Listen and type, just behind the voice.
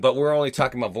But we're only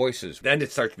talking about voices. Then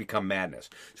it starts to become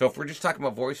madness. So if we're just talking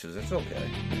about voices, it's okay.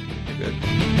 You're good.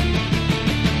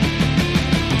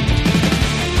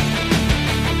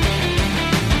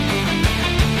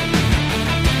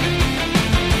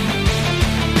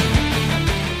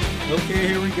 Okay,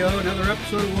 here we go. Another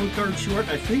episode of One Card Short.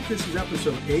 I think this is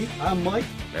episode 8. I'm Mike.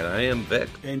 And I am Vic.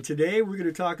 And today we're going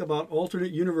to talk about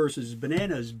alternate universes,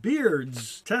 bananas,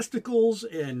 beards, testicles,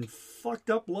 and fucked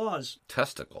up laws.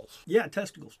 Testicles? Yeah,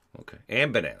 testicles. Okay.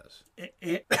 And bananas?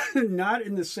 Not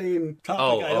in the same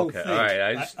topic, I don't think. All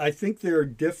right. I think there are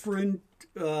different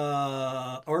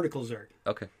articles there.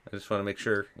 Okay. I just want to make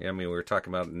sure. I mean, we were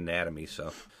talking about anatomy,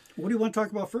 so. What do you want to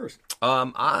talk about first?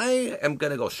 I am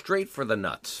going to go straight for the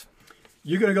nuts.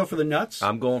 You're going to go for the nuts?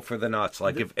 I'm going for the nuts.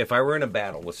 Like, if I were in a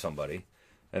battle with somebody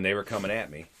and they were coming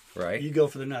at me, right? You go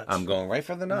for the nuts. I'm going right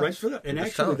for the nuts. Right for the, and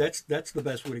actually, that's the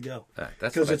best way to go.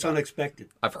 Because it's unexpected.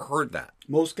 I've heard that.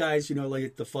 Most guys,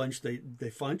 like the punch, they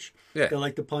punch. Yeah. They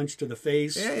like to punch to the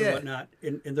face and whatnot.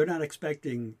 And they're not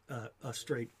expecting a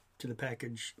straight to the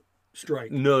package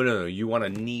strike. No. You want a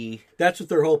knee. That's what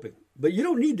they're hoping. But you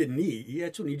don't need to knee.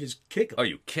 That's when you just kick them. Oh,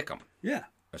 you kick them. Yeah.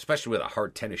 Especially with a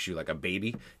hard tennis shoe like a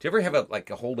baby. Do you ever have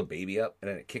a hold a baby up and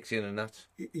then it kicks you in the nuts?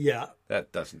 Yeah.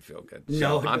 That doesn't feel good.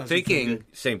 No, so I'm thinking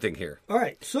same thing here. All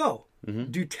right. So,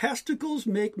 do testicles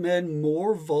make men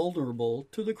more vulnerable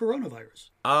to the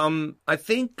coronavirus? I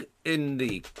think in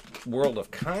the world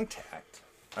of contact,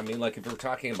 I mean, like if we're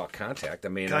talking about contact, I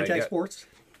mean... Contact sports?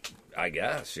 I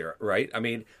guess, you're right. I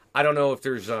mean, I don't know if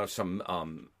there's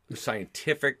some...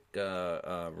 scientific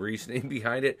reasoning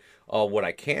behind it. What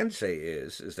I can say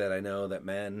is that I know that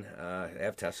men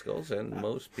have testicles, and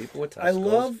most people with testicles. I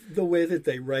love the way that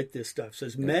they write this stuff. It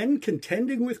says men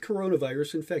contending with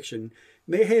coronavirus infection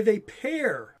may have a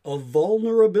pair of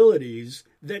vulnerabilities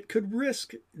that could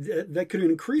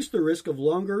increase the risk of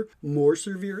longer, more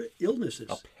severe illnesses.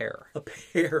 A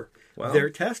pair. Well, their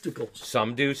testicles.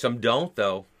 Some do, some don't,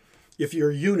 though. If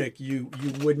you're a eunuch, you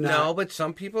would not. No, but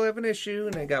some people have an issue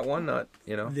and they got one nut,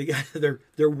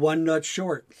 They're one nut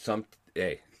short. Sometimes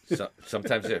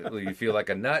you feel like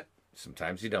a nut,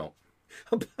 sometimes you don't.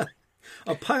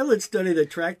 A pilot study that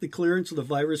tracked the clearance of the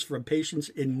virus from patients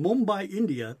in Mumbai,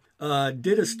 India,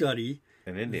 did a study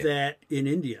in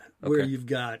India where you've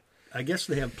got, I guess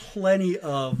they have plenty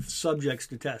of subjects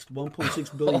to test,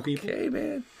 1.6 billion people. Okay,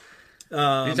 man.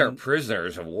 These aren't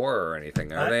prisoners of war or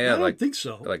anything, are they? I don't think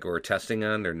so. Like we're testing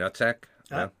on their nutsack?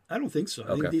 No? I don't think so.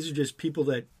 Okay. I think these are just people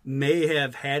that may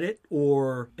have had it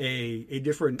or a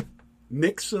different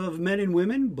mix of men and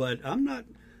women, but I'm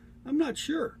not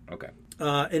sure. Okay.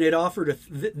 And it offered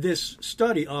this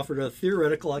study offered a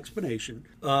theoretical explanation.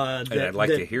 And I'd like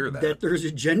to hear that. That there's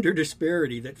a gender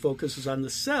disparity that focuses on the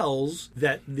cells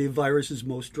that the virus is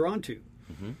most drawn to.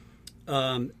 Mm-hmm.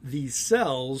 These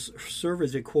cells serve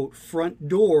as a, quote, front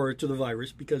door to the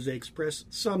virus because they express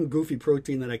some goofy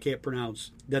protein that I can't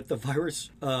pronounce that the virus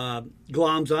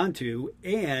gloms onto.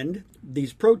 And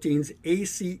these proteins,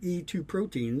 ACE2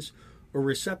 proteins, or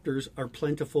receptors, are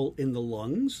plentiful in the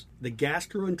lungs, the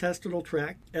gastrointestinal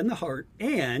tract, and the heart,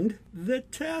 and the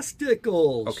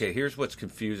testicles. Okay, here's what's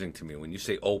confusing to me when you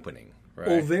say opening. Right.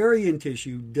 Ovarian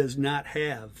tissue does not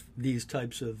have these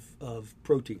types of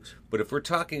proteins. But if we're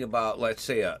talking about, let's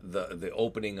say, the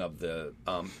opening of the,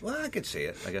 I could say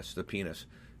it, I guess the penis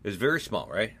is very small,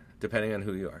 right? Depending on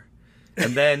who you are.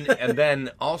 And then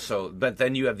also, but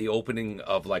then you have the opening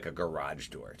of like a garage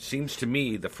door. It seems to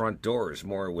me the front door is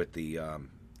more with the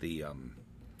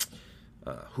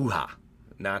hoo-ha,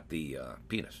 not the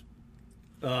penis.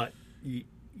 But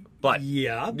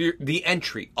yeah, the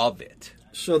entry of it.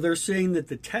 So they're saying that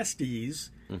the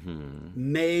testes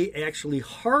may actually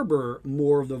harbor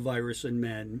more of the virus in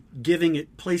men, giving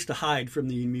it place to hide from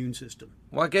the immune system.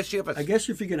 Well, I guess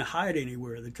if you're going to hide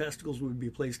anywhere, the testicles would be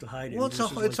a place to hide. Well,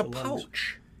 it's a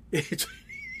pouch. It's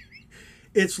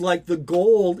like the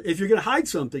gold. If you're going to hide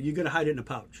something, you're going to hide it in a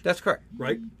pouch. That's correct.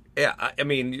 Right? Yeah, I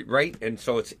mean, right? And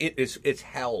so it's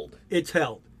held. It's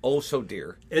held. Oh, so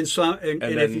dear. And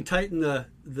if you tighten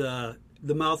the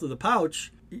mouth of the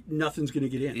pouch, nothing's going to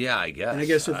get in. Yeah, I guess. And I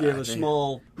guess if you have a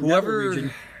small whoever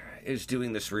region, is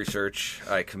doing this research,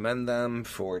 I commend them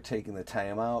for taking the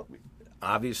time out.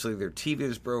 Obviously, their TV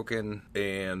is broken,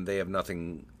 and they have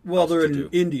nothing. Well, they're in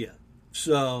India,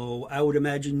 so I would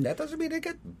imagine that doesn't mean they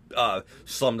get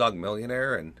Slumdog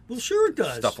Millionaire and sure it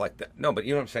does stuff like that. No, but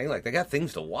you know what I'm saying? Like they got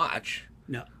things to watch.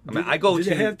 No, I mean, do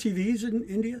they have TVs in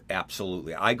India?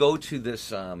 Absolutely. I go to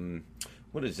this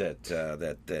what is that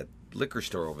that liquor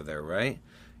store over there, right?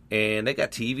 And they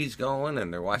got TVs going,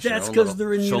 and they're watching. That's because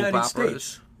they're in the United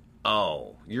States.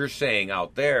 Oh, you're saying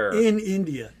out there in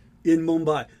India. in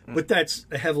Mumbai, but that's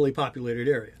a heavily populated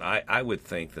area. I would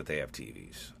think that they have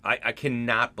TVs. I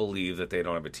cannot believe that they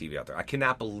don't have a TV out there. I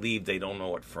cannot believe they don't know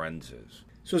what Friends is.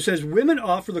 So it says women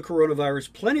offer the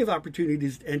coronavirus plenty of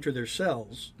opportunities to enter their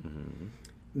cells. Mm-hmm.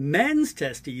 Men's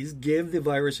testes give the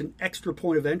virus an extra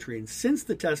point of entry, and since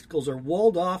the testicles are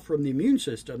walled off from the immune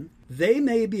system, they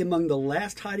may be among the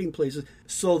last hiding places.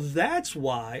 So that's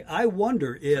why I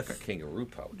wonder if A kangaroo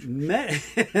pouch. men.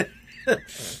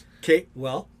 Okay,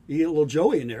 well, you get a little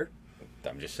Joey in there.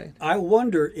 I'm just saying. I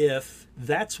wonder if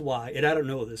that's why, and I don't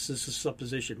know this is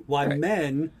supposition, why Right.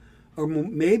 men are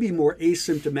maybe more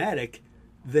asymptomatic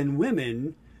than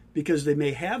women because they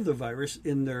may have the virus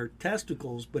in their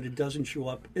testicles, but it doesn't show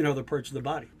up in other parts of the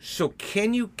body. So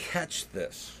can you catch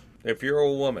this if you're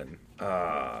a woman?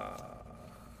 How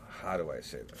do I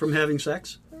say this? From having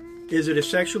sex? Is it a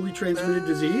sexually transmitted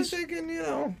disease? I'm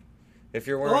thinking, if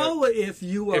you're wearing If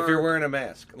you are, if you're wearing a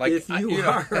mask, like if you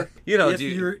are, do if you,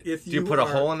 you're, if do you put a are-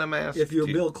 hole in the mask? If you're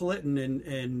do you, Bill Clinton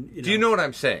and do you know what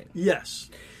I'm saying? Yes,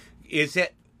 Is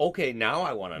it okay? Now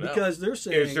I want to know because they're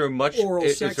saying is there much oral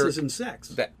is sex there, isn't sex.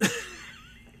 that,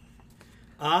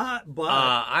 But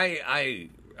I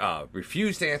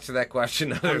refuse to answer that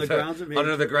question under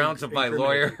the grounds of my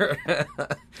lawyer.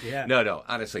 Yeah. No.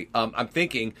 Honestly, I'm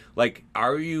thinking like,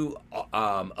 are you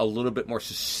a little bit more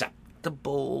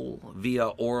susceptible via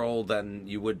oral than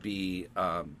you would be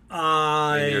in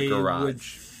your garage? would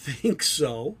think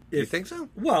so. You think so?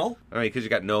 Well, I mean, because you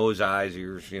got nose, eyes,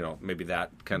 ears, maybe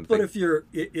that kind of but thing.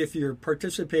 if you're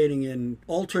participating in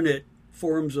alternate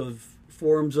forms of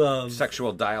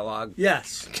Sexual dialogue.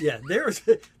 yes, yeah,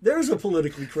 there's a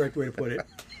politically correct way to put it.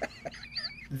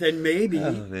 Then maybe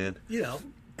Oh man.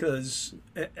 because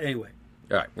anyway.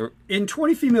 All right. In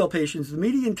 20 female patients, the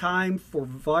median time for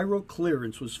viral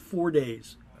clearance was 4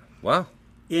 days. Wow.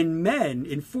 In men,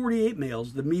 in 48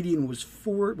 males, the median was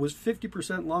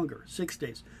 50% longer, 6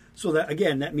 days. So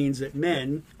that means that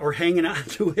men are hanging on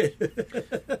to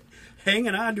it,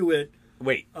 hanging on to it.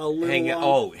 Wait. A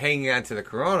little hanging on to the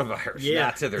coronavirus, Yeah.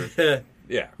 not to their.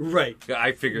 Yeah. Right.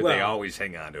 I figured they Well, always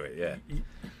hang on to it. Yeah.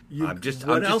 What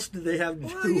I'm else just- did they have to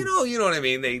Well, do? you know what I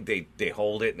mean. They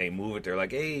hold it and they move it. They're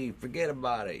like, hey, forget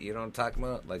about it. You know what I'm talking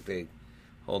about? Like they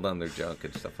hold on their junk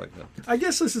and stuff like that. I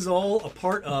guess this is all a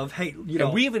part of, hey,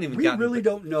 And we haven't even we gotten really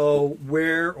don't know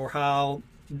where or how.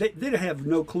 They have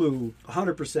no clue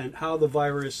 100% how the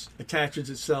virus attaches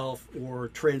itself or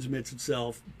transmits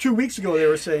itself. 2 weeks ago, they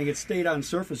were saying it stayed on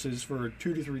surfaces for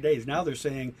 2 to 3 days. Now they're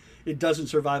saying it doesn't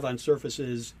survive on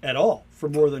surfaces at all for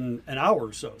more than an hour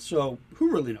or so. So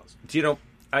who really knows? Do you know?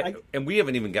 And we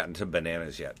haven't even gotten to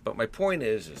bananas yet. But my point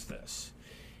is this.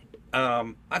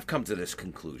 I've come to this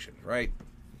conclusion, right?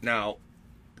 Now,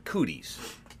 cooties.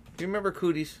 Do you remember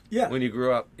cooties? Yeah. When you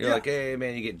grew up, you're Yeah. like, hey,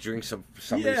 man, you get drink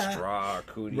somebody's Yeah. straw or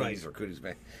cooties Right. or cooties.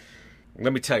 Man.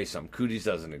 Let me tell you something. Cooties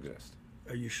doesn't exist.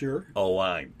 Are you sure? Oh,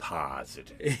 I'm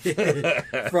positive.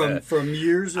 from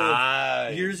years of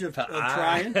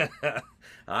trying.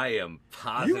 I am You-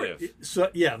 positive.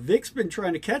 So yeah, Vic's been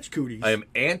trying to catch cooties. I am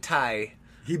anti.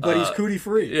 But he's cootie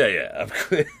free. Yeah.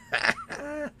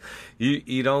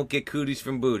 You don't get cooties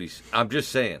from booties. I'm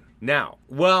just saying. Now,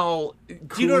 well,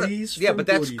 do you know? Cooties Yeah, from but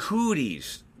that's booties.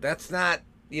 cooties. That's not.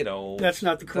 That's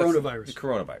not the coronavirus. The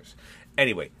coronavirus.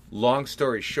 Anyway, long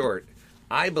story short,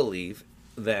 I believe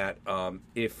that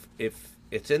if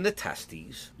it's in the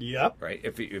testes, Yep. right?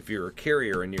 If you're a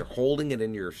carrier and you're holding it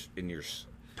in your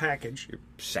Package.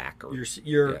 sack or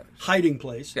Your yeah, hiding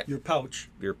place. Yeah. Your pouch.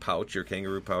 your pouch, your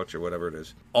kangaroo pouch, or whatever it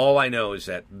is. All I know is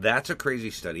that that's a crazy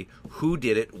study. Who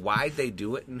did it? Why'd they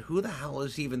do it? And who the hell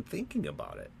is even thinking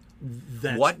about it?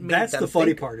 What made That's them the funny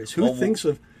think- part is who Well, thinks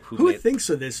of who who made- thinks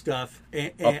of this stuff.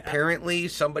 Apparently,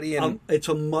 somebody in. It's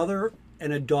a mother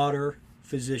and a daughter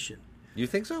physician. You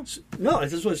think so? No,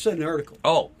 this is what it said in the article.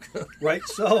 Oh, Right.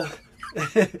 So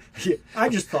yeah, I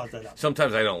just thought that up.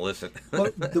 sometimes I don't listen.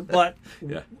 But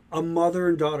Yeah. a mother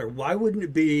and daughter. Why wouldn't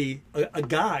it be a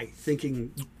guy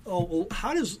thinking, oh, well,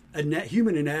 how does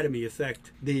human anatomy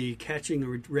affect the catching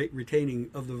or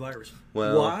retaining of the virus?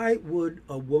 Well- why would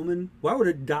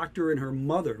a doctor and her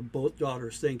mother, both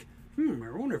daughters, think,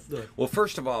 I wonder if the... Well,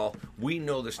 first of all, we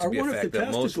know this to I be a wonder if fact the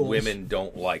that most testicles- women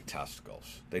don't like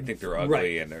testicles. They think they're ugly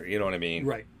Right. and they're, you know what I mean?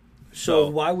 Right. So So-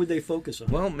 why would they focus on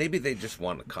it? Well, maybe they just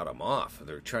want to cut them off.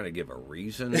 They're trying to give a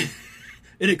reason, An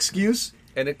excuse?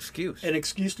 an excuse. An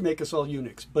excuse to make us all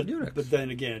eunuchs. But then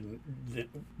again,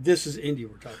 this is India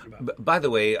we're talking about. By the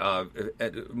way,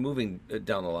 moving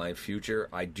down the line, future,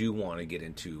 I do want to get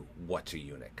into what's a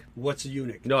eunuch. What's a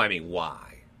eunuch? No, I mean why.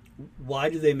 Why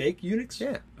do they make eunuchs?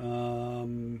 Yeah.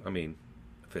 Um, I mean,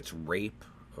 if it's rape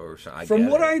or something. From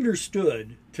what I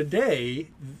understood, today,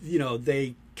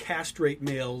 they castrate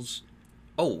males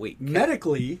Oh, wait.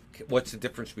 medically. What's the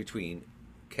difference between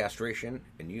castration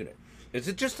and unit? Is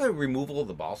it just a removal of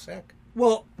the ball sack?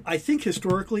 Well, I think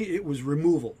historically it was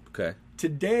removal. Okay.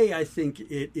 Today, I think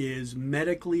it is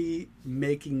medically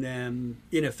making them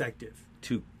ineffective.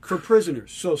 For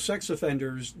prisoners. So sex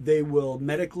offenders, they will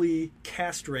medically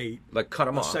castrate Like cut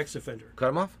them a off. sex offender. Cut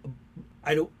them off?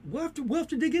 We'll have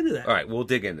to dig into that. All right, we'll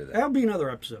dig into that. That'll be another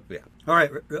episode. Yeah. All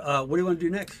right. What do you want to do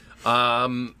next?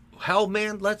 Hell,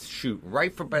 man, let's shoot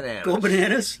right for bananas. Go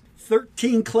bananas.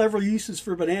 13 clever uses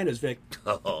for bananas, Vic.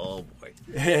 Oh, boy.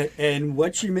 And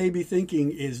what you may be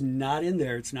thinking is not in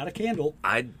there. It's not a candle.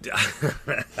 It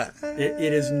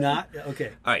is not.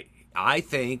 Okay. All right. I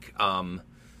think...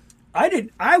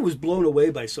 I was blown away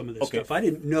by some of this Okay. stuff. I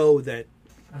didn't know that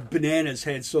bananas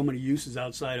had so many uses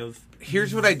outside of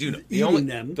Here's what I do know. eating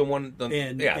them. The one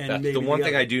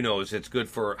thing I do know is it's good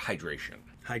for hydration.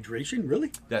 Hydration,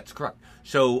 really? That's correct.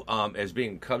 So, as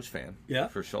being a Cubs fan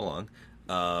for so long,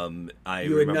 You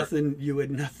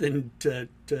had nothing to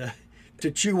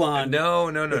chew on. No.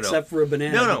 Except for a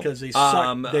banana because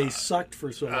they sucked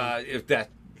for so long. If that.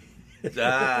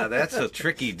 That's a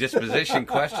tricky disposition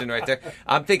question right there.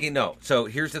 I'm thinking no. So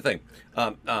here's the thing.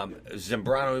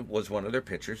 Zambrano was one of their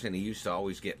pitchers, and he used to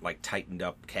always get like tightened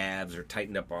up calves or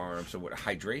tightened up arms or what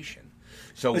hydration.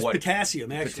 So it's what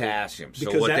potassium actually? Potassium. So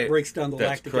because what that breaks down the that's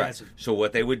lactic correct. acid. So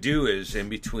what they would do is in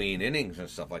between innings and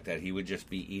stuff like that, he would just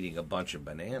be eating a bunch of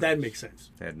bananas. That makes sense.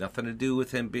 It had nothing to do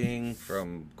with him being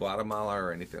from Guatemala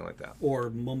or anything like that. Or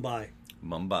Mumbai.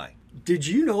 Did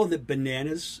you know that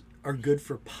bananas are good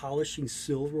for polishing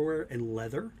silverware and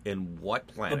leather? In what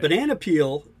planet? A banana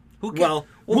peel. We'll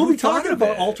who be talking thought of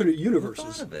about it? alternate Who universes.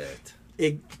 thought of it?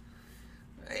 It-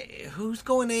 Hey, who's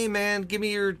going? Hey, man, give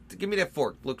me that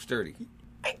fork. Looks dirty.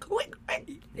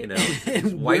 You know.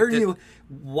 and where do you?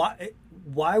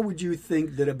 Why would you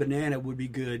think that a banana would be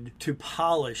good to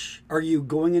polish? Are you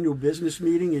going into a business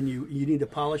meeting and you need to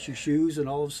polish your shoes, and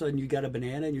all of a sudden you got a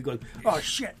banana and you're going, oh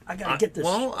shit, I gotta get this.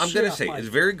 Well, I'm shit gonna off say my-" it's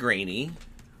very grainy,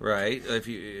 right?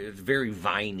 It's very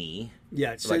viney.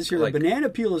 Yeah, it says here a banana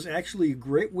peel is actually a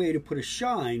great way to put a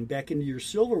shine back into your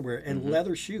silverware and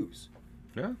leather shoes.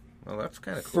 Yeah, well, that's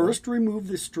kind of cool. First, remove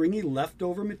the stringy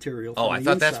leftover material. Oh, from I the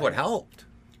thought that's inside. what helped.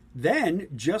 Then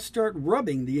just start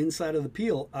rubbing the inside of the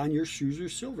peel on your shoes or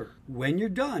silver. When you're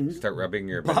done, Start rubbing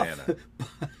your banana.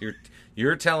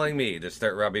 You're telling me to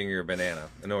start rubbing your banana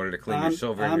in order to clean your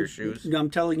silver in your shoes? No, I'm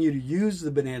telling you to use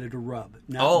the banana to rub,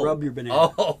 not rub your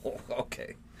banana. Oh,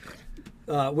 okay.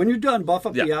 When you're done, buff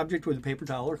up the Yeah. object with a paper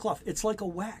towel or cloth. It's like a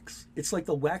wax. It's like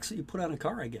the wax that you put on a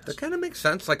car, I guess. That kind of makes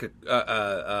sense, like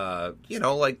I don't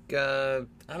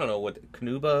know what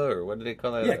Canuba or what do they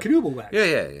call that? Yeah, Canuba wax.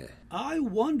 Yeah. I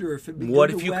wonder if it'd be What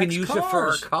good if to you wax can use cars. it for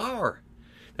a car?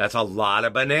 That's a lot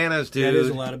of bananas, dude. That is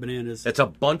a lot of bananas. It's a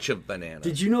bunch of bananas.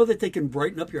 Did you know that they can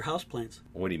brighten up your houseplants?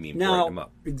 What do you mean, Now, brighten them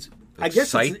up? I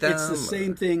guess Excite it's the them,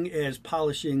 same or- thing as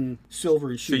polishing silver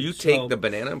and shoes. So you take the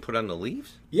banana and put on the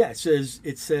leaves? Yeah, it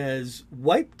says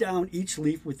wipe down each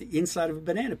leaf with the inside of a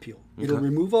banana peel. It'll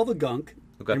remove all the gunk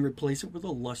Okay. and replace it with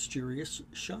a lustrous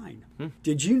shine.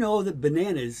 Did you know that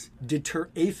bananas deter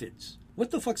aphids? What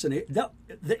the fuck's an aphid?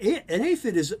 An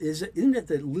aphid isn't it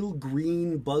the little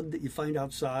green bug that you find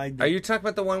outside? Are you talking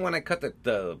about the one when I cut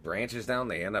the branches down,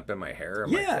 they end up in my hair?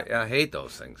 Yeah. I hate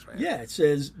those things, man. Yeah, it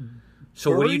says.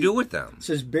 So what do you do with them? It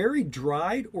says bury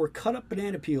dried or cut up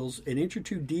banana peels an inch or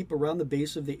two deep around the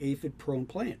base of the aphid-prone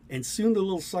plant, and soon the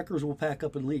little suckers will pack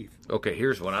up and leave. Okay,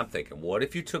 here's what I'm thinking. What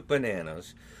if you took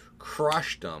bananas,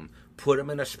 crushed them, put them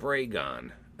in a spray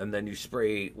gun, and then you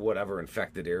spray whatever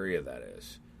infected area that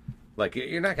is? Like,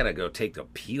 you're not going to go take the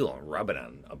peel and rub it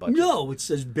on a bunch of... No, it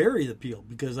says bury the peel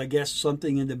because I guess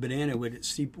something in the banana would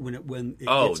seep when it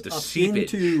gets the up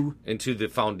seepage into the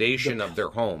foundation of their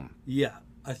home. Yeah,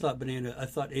 I thought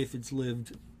aphids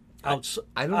lived outside.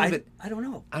 I don't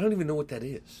know. I don't even know what that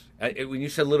is. When you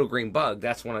said little green bug,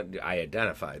 that's one I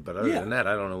identified. But other Yeah. than that,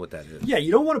 I don't know what that is. Yeah,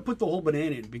 you don't want to put the whole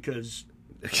banana in because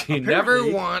You never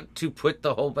want to put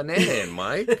the whole banana in,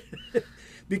 Mike.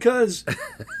 because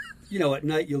at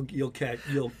night you'll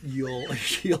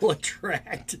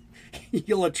attract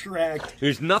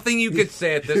There's nothing you could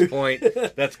say at this point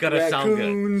that's gonna sound good.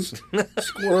 raccoons,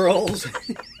 squirrels,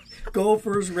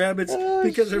 gophers, rabbits,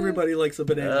 because everybody likes a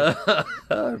banana.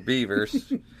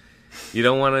 Beavers. You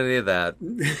don't want any of that.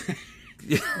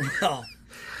 Well,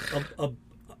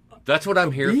 That's what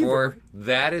I'm here beaver. for.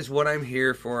 That is what I'm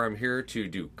here for. I'm here to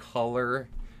do color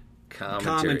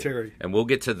Commentary. And we'll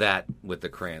get to that with the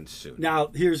crayons soon. Now,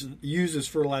 here's uses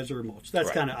fertilizer or mulch.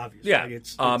 That's kind of obvious. Yeah.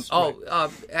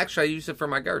 Like Actually, I use it for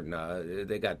my garden.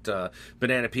 They got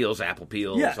banana peels, apple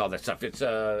peels, all that stuff. It's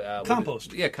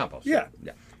compost. Compost. Yeah.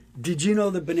 Yeah. Did you know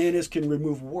that bananas can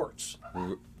remove warts?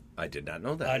 I did not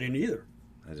know that. I didn't either.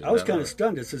 I was kind of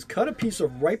stunned. It says cut a piece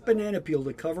of ripe banana peel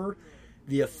to cover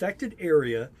the affected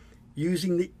area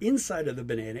using the inside of the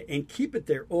banana and keep it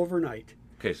there overnight.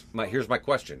 Okay, so here's my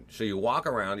question. So you walk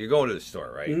around, you're going to the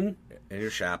store, right? Mm-hmm. And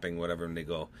you're shopping, whatever, and they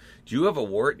go, do you have a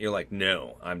wart? And you're like,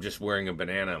 no, I'm just wearing a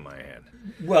banana in my hand.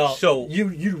 Well, so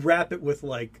you wrap it with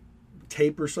like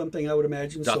tape or something, I would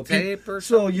imagine. Duct tape or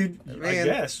something? So I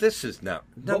guess. This is not,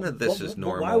 none of this is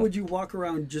normal. Why would you walk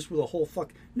around just with a whole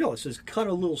No, it says cut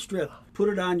a little strip, put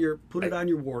it on your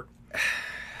wart.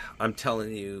 I'm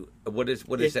telling you, what is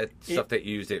that stuff that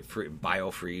you use at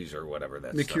BioFreeze or whatever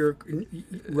that Mercure,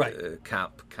 stuff? right?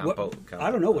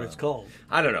 I don't know what it's called.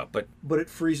 I don't know, but it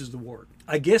freezes the wart.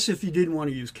 I guess if you didn't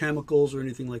want to use chemicals or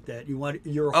anything like that,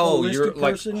 you're a holistic you're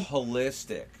person, like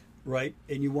holistic, right?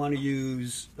 And you want to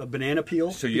use a banana peel.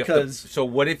 So you have to, so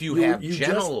what if you have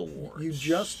genital warts? You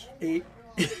just ate.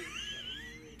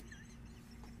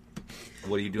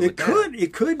 What do you do with that?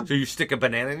 It could. So you stick a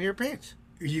banana in your pants.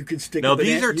 You could stick. Now a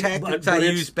banana, these are tactics I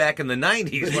used back in the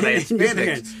 '90s when I had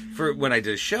Hispanics for when I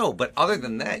did a show. But other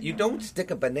than that, you don't stick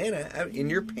a banana in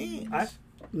your pants.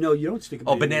 No, you don't stick a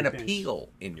banana. Banana in your peel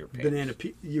in your pants. Banana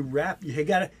peel. You wrap. You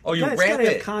gotta. You wrap gotta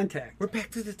it. Have contact. We're back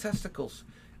to the testicles.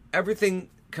 Everything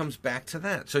comes back to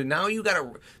that. So now you got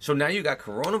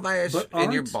coronavirus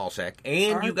in your ball sack,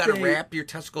 and you got to wrap your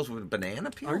testicles with a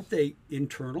banana peel. Aren't they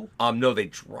internal? No, they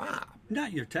drop.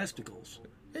 Not your testicles.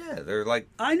 Yeah, they're like.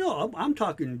 I know. I'm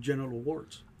talking genital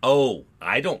warts. Oh,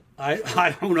 I don't.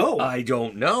 I don't know. I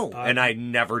don't know, and I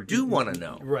never do want to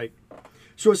know. Right.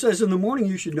 So it says in the morning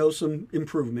you should know some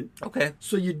improvement. Okay.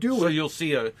 So you do. So you'll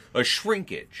see a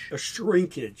shrinkage. A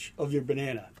shrinkage of your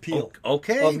banana peel.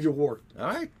 Okay. Of your wart. All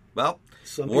right. Well,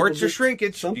 warts or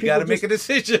shrinkage. You got to make a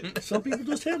decision. Some people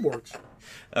just have warts.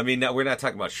 I mean, we're not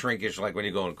talking about shrinkage like when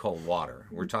you go in cold water.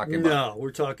 We're talking about... No,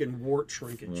 we're talking wart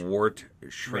shrinkage. Wart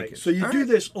shrinkage. Right. So you do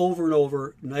this over and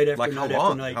over, night after night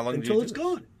after night, until it's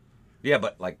gone. Yeah,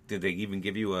 but did they even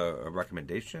give you a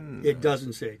recommendation? It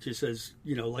doesn't say. It just says,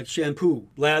 like shampoo,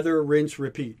 lather, rinse,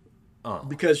 repeat. Oh.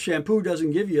 Because shampoo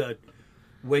doesn't give you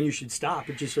when you should stop.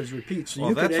 It just says repeat. So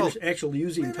you could actually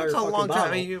use the entire fucking bottle.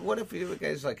 Time. I mean, what if you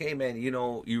guys like, hey man,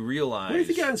 you realize? What if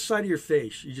you got it on the side of your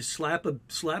face? You just slap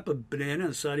a banana on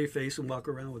the side of your face and walk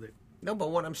around with it. No,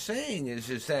 but what I'm saying is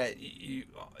that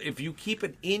if you keep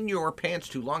it in your pants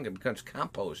too long, it becomes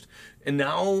compost. And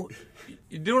now,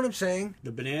 you know what I'm saying?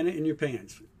 The banana in your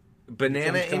pants.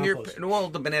 Banana in your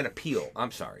the banana peel.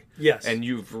 I'm sorry. Yes. And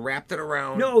you've wrapped it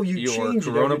around. No, you your change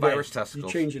coronavirus it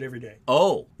testicles. You change it every day.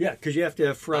 Oh. Yeah, because you have to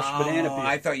have fresh banana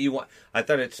peel. I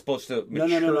thought it's supposed to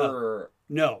mature.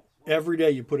 No. Every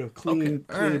day you put a clean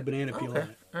banana peel on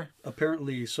it. Right.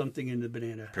 Apparently, something in the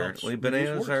banana. Apparently,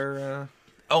 bananas are.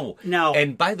 Now,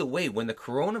 and by the way, when the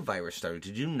coronavirus started,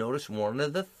 did you notice one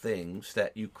of the things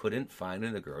that you couldn't find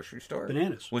in the grocery store?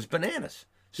 Bananas. Was bananas.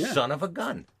 Yeah. Son of a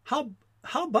gun. How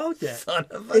about that? Son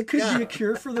of a gun. It could be a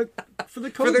cure for the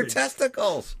COVID. For their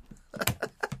testicles.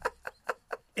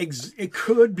 It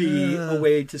could be a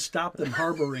way to stop them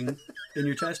harboring in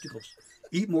your testicles.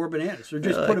 Eat more bananas, or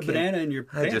just put a banana in your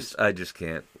pants. I just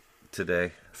can't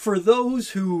today. For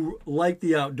those who like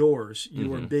the outdoors,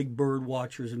 you are big bird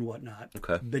watchers and whatnot.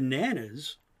 Okay.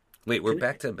 Bananas. Wait, we're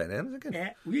back to bananas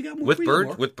again? We got more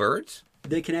with birds?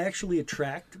 They can actually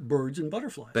attract birds and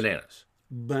butterflies.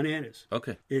 Bananas.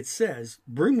 Okay. It says,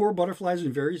 bring more butterflies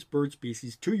and various bird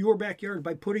species to your backyard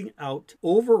by putting out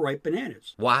overripe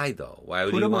bananas. Why, though? Why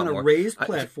would you want more? Put them on a raised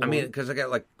platform. I mean, because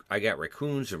I got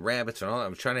raccoons and rabbits and all.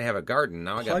 I'm trying to have a garden.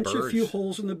 Now I got birds. Punch a few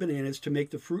holes in the bananas to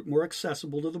make the fruit more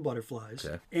accessible to the butterflies.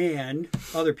 Okay. And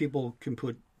other people can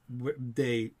put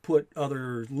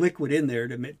other liquid in there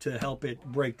to help it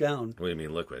break down. What do you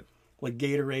mean liquid? Like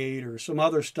Gatorade or some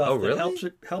other stuff. Oh, really? That helps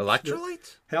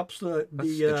Electrolytes? Helps the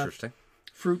interesting.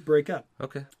 Fruit break up.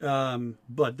 Okay.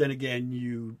 But then again,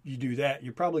 you do that,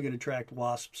 you're probably going to attract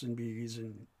wasps and bees,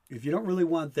 and if you don't really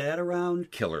want that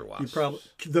around, killer wasps.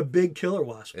 The big killer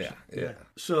wasps. Yeah.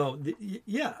 So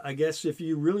I guess if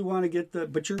you really want to get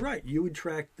but you're right, you would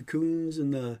track the coons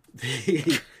and the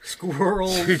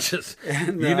squirrels.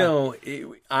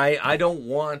 I don't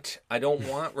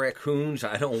want raccoons.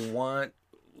 I don't want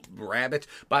rabbits.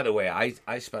 By the way,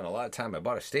 I spent a lot of time. I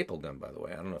bought a staple gun, by the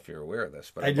way. I don't know if you're aware of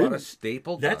this, but I bought a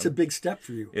staple gun. That's a big step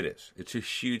for you. It is. It's a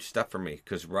huge step for me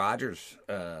because Roger's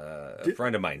a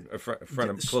friend of mine,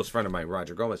 close friend of mine,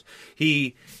 Roger Gomez.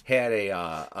 He had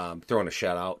throwing a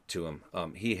shout out to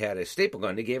him. He had a staple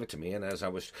gun. He gave it to me, and as I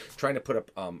was trying to put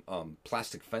up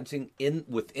plastic fencing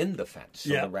within the fence so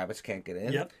the rabbits can't get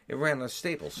in, it ran out of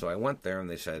staples. So I went there, and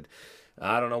they said,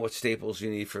 I don't know what staples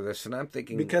you need for this. And I'm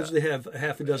thinking... Because they have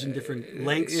half a dozen different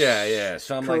lengths. Yeah.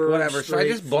 So I'm like, whatever. So I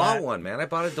just bought flat. one, man. I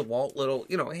bought a DeWalt little,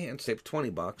 hand staple,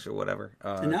 $20 or whatever.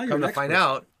 And now you're come an to find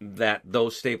out that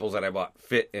those staples that I bought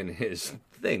fit in his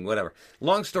thing, whatever.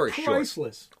 Long story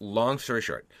Priceless.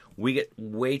 short, we get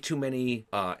way too many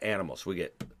animals. We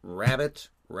get rabbits,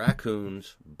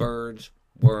 raccoons, birds,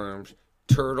 worms,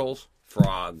 turtles,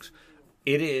 frogs.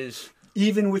 It is...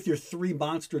 Even with your 3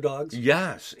 monster dogs.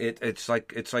 Yes, it's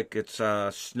like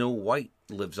Snow White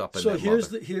lives up in. So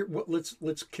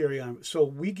let's carry on. So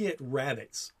we get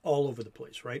rabbits all over the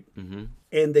place, right? Mm-hmm.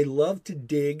 And they love to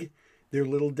dig their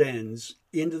little dens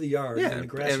into the yard and the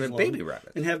grass and baby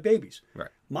rabbits and have babies. Right.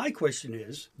 My question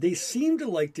is, they seem to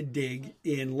like to dig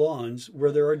in lawns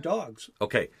where there are dogs.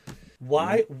 Okay.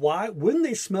 Why wouldn't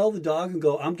they smell the dog and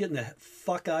go, I'm getting the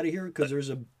fuck out of here because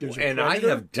there's a predator? And I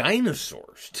have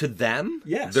dinosaurs. To them,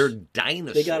 yes, they're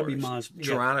dinosaurs. They got to be monsters.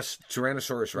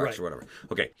 Tyrannosaurus Rex or whatever.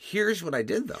 Okay, here's what I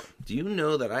did though. Do you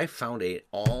know that I found a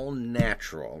all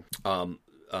natural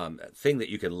thing that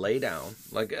you can lay down,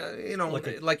 like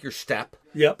like your step.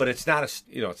 Yep. But it's not a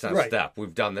step.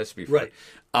 We've done this before.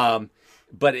 Right.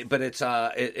 But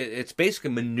it's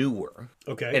basically manure.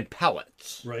 Okay. And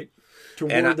pellets. Right. To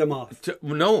ward them off.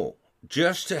 No,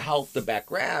 just to help the back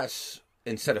grass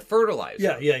instead of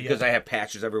fertilizer. Yeah. Because I have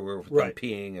patches everywhere with them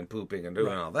peeing and pooping and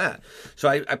doing all that. So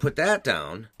I put that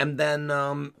down, and then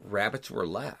rabbits were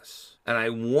less. And I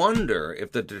wonder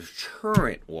if the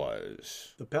deterrent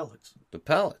was the pellets. The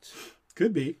pellets.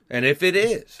 Could be. And if it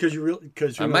is,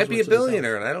 because I might be a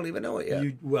billionaire and I don't even know it yet.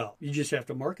 You just have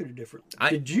to market it differently.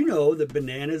 Did you know that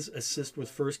bananas assist with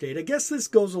first aid? I guess this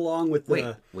goes along with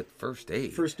with first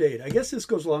aid. First aid. I guess this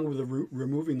goes along with the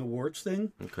removing the warts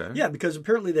thing. Okay. Yeah, because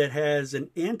apparently that has an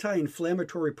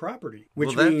anti-inflammatory property,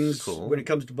 which means when it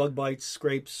comes to bug bites,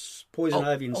 scrapes, poison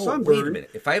ivy, and sunburn. Wait a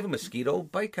minute. If I have a mosquito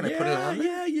bite, can I put it on there?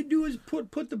 Yeah, you do is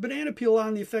put the banana peel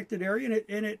on the affected area,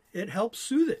 and it helps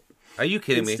soothe it. Are you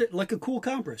kidding me? Like a cool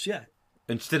compress, yeah.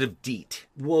 Instead of DEET.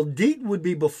 Well, DEET would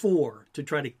be before to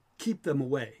try to keep them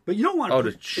away, but you don't want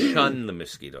to shun the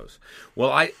mosquitoes.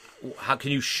 Well, how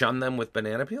can you shun them with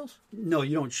banana peels? No,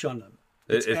 you don't shun them.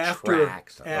 It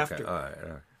tracks them. After. Okay.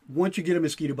 All right. Once you get a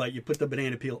mosquito bite, you put the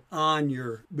banana peel on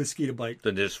your mosquito bite.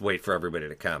 Then just wait for everybody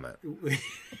to comment.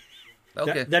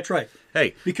 Okay. That's right.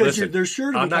 Hey, because they're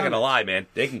sure to be I'm not going to lie, man.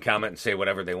 They can comment and say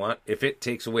whatever they want. If it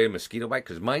takes away a mosquito bite,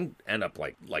 because mine end up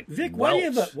like Vic,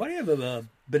 welts. why do you have a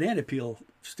banana peel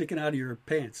sticking out of your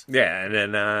pants? Yeah, and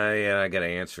then I got to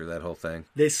answer that whole thing.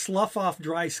 They slough off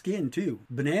dry skin, too.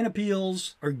 Banana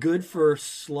peels are good for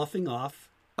sloughing off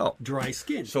dry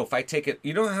skin. So if I take it,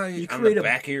 you know how on the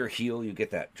back of your heel you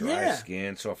get that dry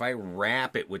skin? So if I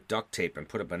wrap it with duct tape and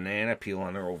put a banana peel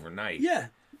on there overnight... Yeah.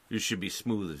 It should be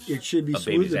smooth as it should be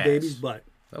smooth as a baby's butt.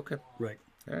 Okay. Right.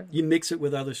 All right. You mix it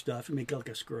with other stuff and make it like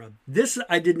a scrub. This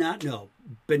I did not know.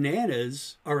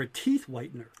 Bananas are a teeth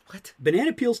whitener. What?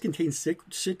 Banana peels contain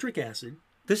citric acid.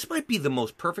 This might be the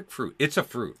most perfect fruit. It's a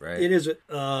fruit, right? It is.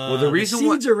 Well, the reason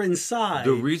the seeds are inside.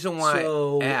 The reason why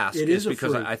I asked is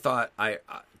because I thought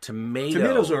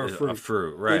tomatoes are a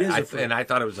fruit, right? It is a fruit. And I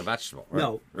thought it was a vegetable. Right?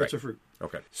 No, it's a fruit.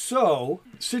 Okay. So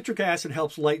citric acid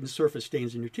helps lighten surface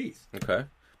stains in your teeth. Okay.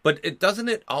 But doesn't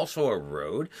it also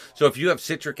erode? So if you have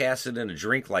citric acid in a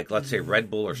drink, like let's say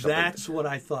Red Bull or something. That's what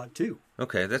I thought too.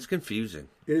 Okay, that's confusing.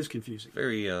 It is confusing.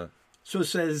 Very. So it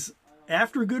says,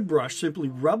 after a good brush, simply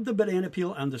rub the banana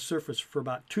peel on the surface for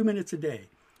about 2 minutes a day.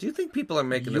 Do you think people are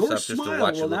making this up just to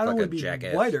watch you look like a jackass? Not only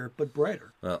be whiter, but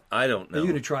brighter. Well, I don't know. Are you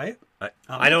going to try it?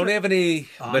 I don't have any.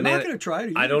 I'm not going to try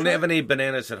it. I don't have any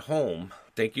bananas at home.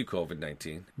 Thank you,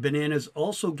 COVID-19. Bananas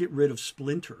also get rid of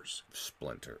splinters.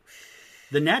 Splinters.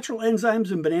 The natural enzymes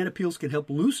in banana peels can help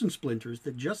loosen splinters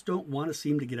that just don't want to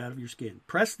seem to get out of your skin.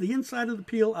 Press the inside of the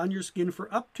peel on your skin for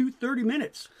up to 30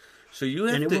 minutes. So you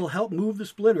have and it will help move the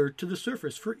splinter to the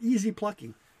surface for easy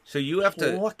plucking. So you have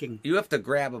to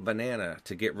grab a banana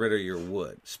to get rid of your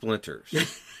wood splinters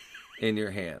in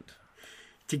your hand.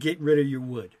 To get rid of your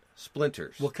wood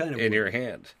splinters. What kind of in wood? your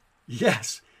hand?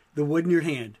 Yes, the wood in your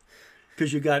hand,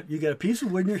 because you got a piece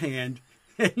of wood in your hand.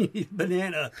 you need a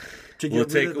banana to get We'll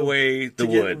rid take of the, away the to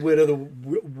get wood. rid of the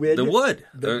wood. The wood,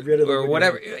 Rid of the or wood.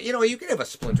 whatever. You know, you can have a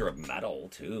splinter of metal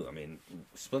too. I mean,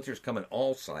 splinters come in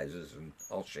all sizes and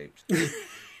all shapes.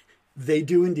 They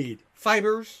do indeed.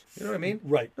 Fibers, you know what I mean?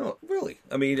 Right. No, really.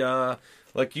 I mean,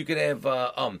 like you could have,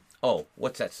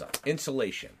 what's that stuff?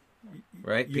 Insulation,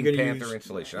 right? You're Pink gonna Panther use-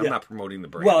 insulation. yeah. I'm not promoting the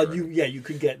brand. Well, or anything. you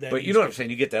could get that. But you know what I'm saying?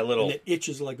 You get that little. And it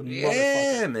itches like a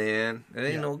Yeah, motherfucker, man. It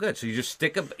ain't Yeah. no good. So you just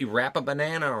you wrap a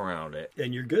banana around it,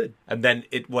 and you're good. and then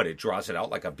it draws it out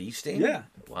like a bee sting? Yeah.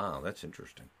 Wow, that's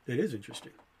interesting. It is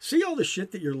interesting. See all the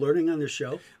shit that you're learning on this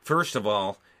show? First of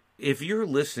all, if you're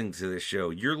listening to this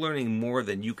show, you're learning more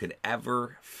than you could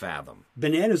ever fathom.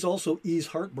 Bananas also ease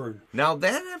heartburn. Now,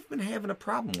 that I've been having a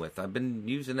problem with. I've been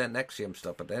using that Nexium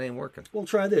stuff, but that ain't working. Well,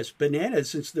 try this.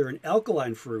 Bananas, since they're an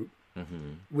alkaline fruit, Mm-hmm.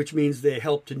 which means they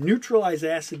help to neutralize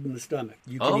acid in the stomach.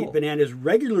 You can Oh. eat bananas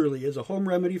regularly as a home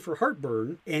remedy for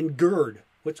heartburn and GERD.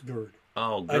 What's GERD?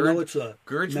 Oh, I know it's a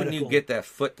GERD's when you medical- get that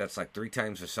foot that's like 3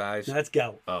 times the size. That's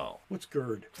gout. Oh. What's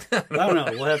GERD? I don't know.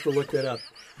 We'll have to look that up.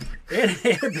 Add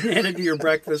a banana to your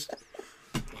breakfast,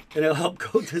 and it'll help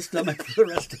coat the stomach for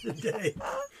the rest of the day.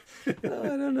 I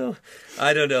don't know.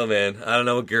 I don't know, man. I don't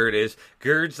know what GERD is.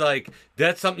 GERD's like,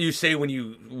 that's something you say when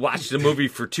you watch the movie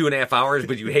for 2.5 hours,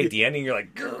 but you hate the ending. You're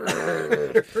like,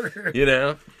 GERD. You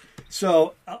know?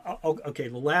 So, okay,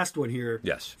 the last one here.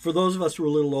 Yes. For those of us who are a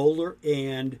little older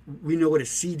and we know what a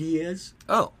CD is,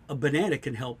 Oh. a banana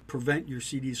can help prevent your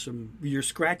your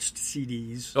scratched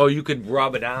CDs. Oh, you could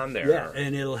rub it on there. Yeah,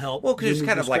 and it'll help. Well, because it's remove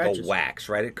kind the of like scratches. a wax,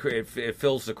 right? It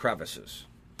fills the crevices.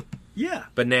 Yeah.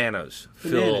 Bananas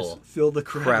Bananas fill the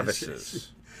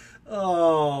crevices.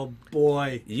 Oh,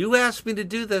 boy. You asked me to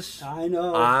do this. I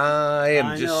know. I am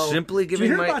I just know. simply Did you giving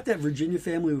hear my... about that Virginia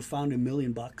family who found $1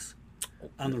 million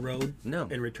on the road? No.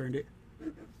 And returned it?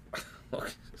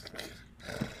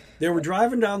 They were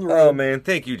driving down the road Oh, man.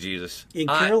 Thank you, Jesus. in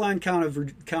Caroline County,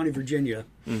 Virginia,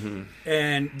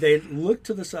 and they looked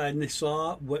to the side and they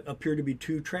saw what appeared to be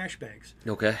 2 trash bags.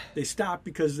 Okay. They stopped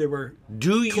because they were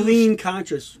Do you... clean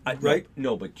conscious, I- right?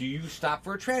 No, but do you stop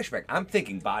for a trash bag? I'm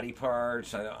thinking body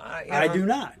parts. I do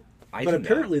not. I but do not.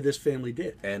 apparently this family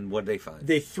did. And what did they find?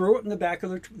 They threw it in the back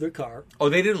of their car. Oh,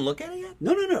 they didn't look at it yet?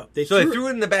 No. They So they threw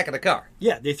it in the back of the car.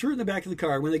 Yeah, they threw it in the back of the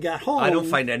car. When they got home, I don't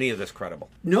find any of this credible.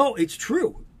 No, it's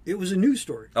true. It was a news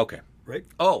story, Okay. right?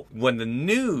 Oh, when the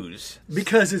news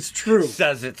Because it's true.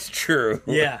 says it's true.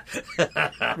 Yeah.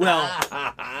 Well,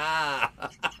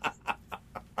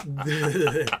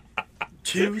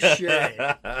 touche.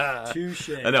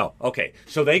 I know. Okay.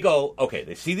 So they go,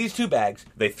 they see these 2 bags.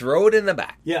 They throw it in the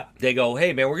back. Yeah. They go,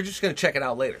 hey, man, we're just going to check it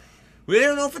out later. We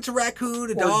don't know if it's a raccoon,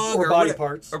 a dog, or body what-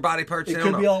 parts. Or body parts. It they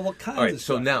could don't be know. all kinds All right, of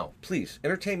so stuff. now, please,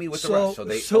 entertain me with the rest. So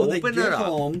they so they open get it up.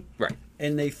 home, Right.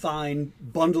 and they find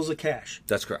bundles of cash.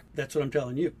 That's correct. That's what I'm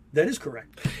telling you. That is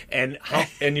correct. And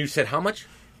and you said how much?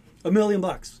 $1 million.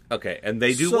 Okay, and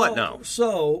they do So- what now?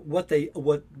 So what they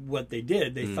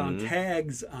did, they found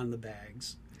tags on the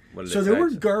bags. What are So the there were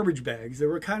tags? garbage bags. There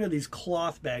were kind of these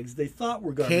cloth bags. They thought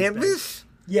were garbage bags. Canvas?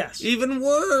 Yes. Even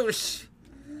worse.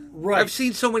 Right. I've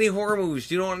seen so many horror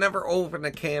movies. You don't never open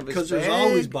a canvas Because there's bag.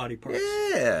 always body parts.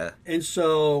 Yeah. And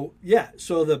so,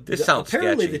 so This sounds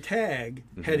apparently sketchy. the tag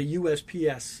had a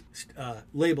USPS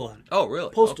label on it. Oh, really?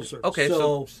 Postal okay. Service. Okay,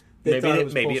 So so they maybe thought it, it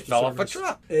was maybe it Postal fell off a Service.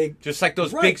 truck. It- Just like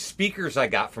those right. big speakers I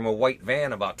got from a white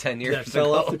van about 10 years That ago.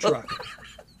 fell off the truck.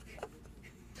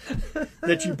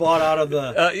 That you bought out of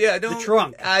the The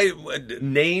trunk.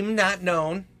 Name not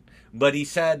known. But he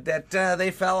said that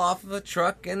they fell off of a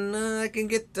truck, and I can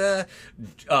get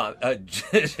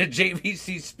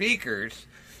JVC speakers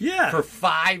Yeah. for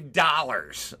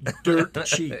 $5. Dirt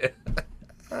cheap.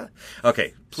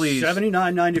 Okay, please.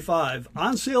 $79.95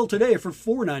 on sale today for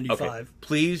 $4.95. Okay,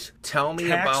 please tell me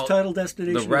Tax, about title,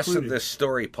 destination the rest included. of this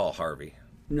story, Paul Harvey.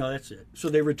 No, that's it. So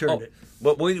they returned it.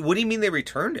 But what do you mean they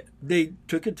returned it? They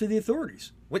took it to the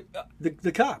authorities, What?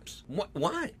 the cops.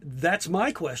 Why? That's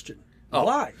my question. Oh.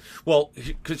 Why? Well,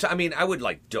 because I mean, I would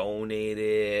like donate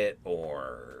it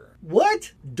or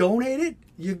What? Donate it?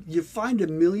 You find $1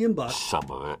 million. some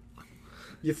of it.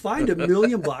 You find $1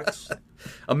 million.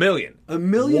 $1 million. $1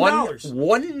 million.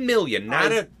 $1 million.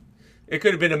 Not a. It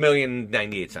could have been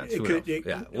 $1,098,000. Who knows?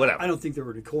 Yeah, whatever. I don't think there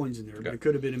were any coins in there, but it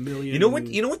could have been $1 million. You know what?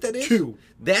 You know what that is? 2.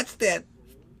 That's that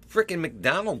freaking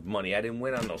McDonald's money I didn't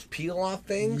win on those peel-off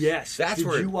things. Yes. That's Did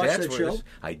where. you watch that's that where show? it is.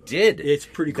 I did. It's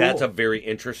pretty cool. That's a very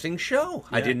interesting show.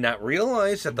 I Yeah. did not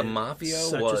realize that the mafia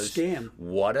Such a was scam.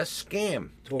 What a scam!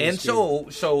 Total and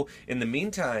scam. so in the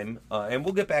meantime, and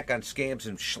we'll get back on scams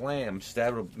and schlams.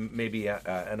 That'll maybe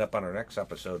end up on our next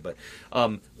episode. But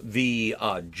the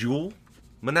Juul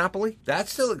Monopoly, that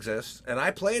still exists, and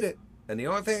I played it. And the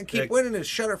only thing I keep That- winning is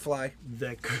Shutterfly.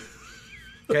 That could,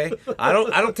 Okay, I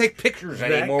don't take pictures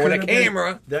anymore with a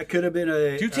camera. That could have been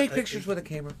a. Do you take pictures with a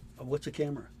camera? What's a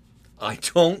camera? I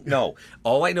don't know.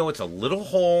 All I know, it's a little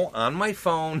hole on my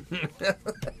phone,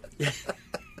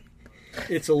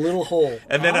 It's a little hole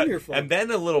and then on your phone. and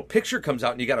then a little picture comes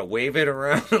out, and you got to wave it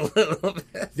around a little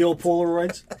bit. The old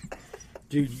Polaroids.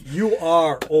 Dude, you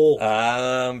are old.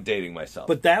 I'm dating myself.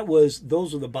 But those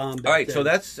are the bomb. All right, so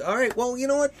that's all right. Well, you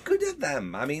know what? Good to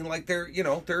them. I mean, like they're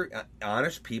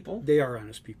honest people. They are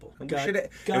honest people. And God,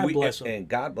 God bless them. And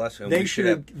God bless them. They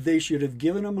should have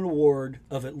given them an award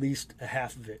of at least a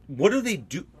half of it. What do they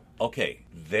do? Okay,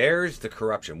 there's the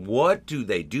corruption. What do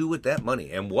they do with that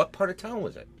money? And what part of town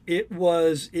was it? It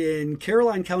was in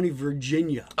Caroline County,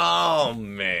 Virginia. Oh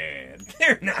man,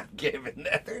 they're not giving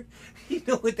that. You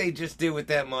know what they just did with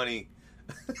that money?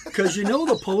 Because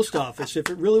the post office, if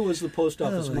it really was the post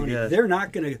office Oh, my money, God. they're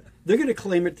going to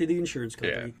claim it to the insurance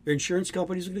company. Yeah. The insurance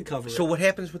company's going to cover it. So what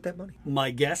happens with that money? My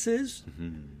guess is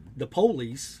the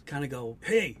police kind of go,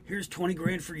 hey, here's 20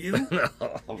 grand for you.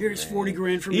 Here's 40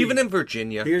 grand for me. Even in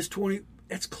Virginia, Here's 20.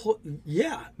 That's close.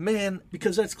 Yeah. man,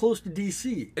 Because that's close to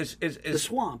D.C. is The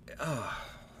swamp.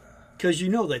 Because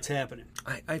that's happening.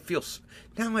 I feel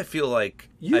now. I feel like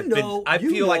I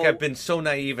feel like I've been so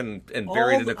naive and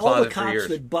buried in the all the closet for cops years.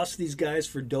 that bust these guys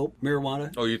for dope,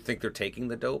 marijuana, Oh, you think they're taking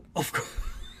the dope?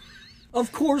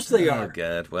 of course they Oh are.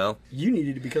 God! Well, You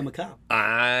needed to become a cop.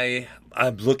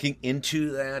 I'm looking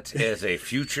into that as a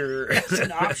future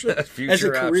an option. a future As a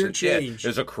career option. Yeah, change.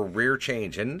 as a career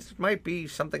change, and it might be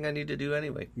something I need to do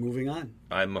anyway. Moving on.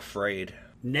 I'm afraid.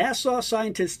 NASA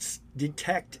scientists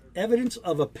detect evidence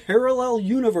of a parallel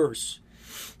universe.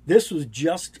 This was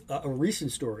just a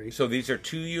recent story So these are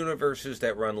two universes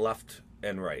that run left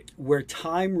and right. where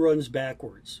time runs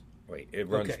backwards. Wait, it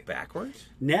runs Okay. backwards?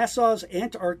 NASA's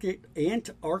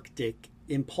Antarctic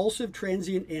Impulsive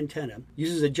Transient Antenna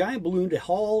uses a giant balloon to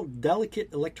haul delicate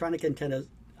electronic antennas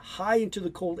high into the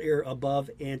cold air above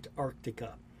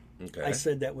Antarctica. Okay. I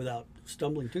said that without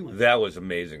stumbling too much. That was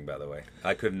amazing, by the way.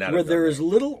 I could not Where have done there that. is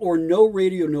little or no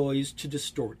radio noise to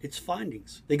distort its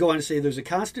findings. They go on to say there's a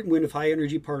constant wind of high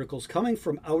energy particles coming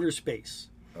from outer space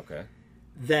Okay.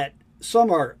 that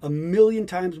some are 1,000,000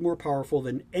 times more powerful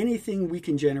than anything we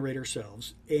can generate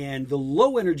ourselves, and the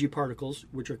low energy particles,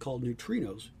 which are called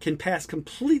neutrinos, can pass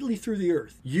completely through the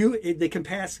Earth. They can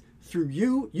pass through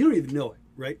you. You don't even know it,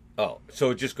 right? Oh, so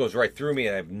it just goes right through me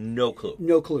and I have no clue.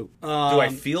 No clue. Do I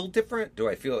feel different? Do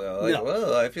I feel like, No.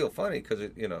 well, I feel funny because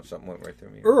something went right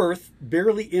through me? Earth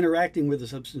barely interacting with the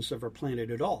substance of our planet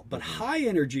at all. But high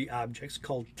energy objects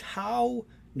called tau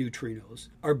neutrinos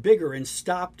are bigger and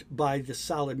stopped by the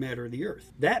solid matter of the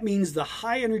Earth. That means the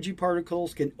high energy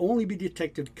particles can only be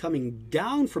detected coming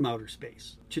down from outer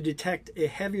space. To detect a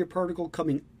heavier particle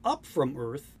coming up from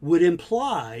Earth would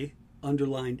imply,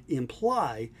 underlined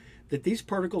imply, that these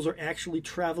particles are actually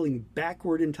traveling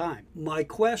backward in time. My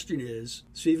question is,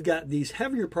 so you've got these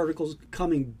heavier particles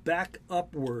coming back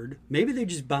upward, maybe they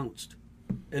just bounced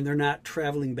and they're not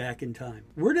traveling back in time.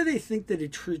 Where do they think that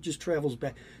it just travels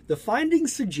back? The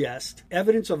findings suggest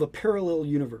evidence of a parallel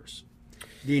universe.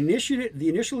 The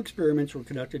initial experiments were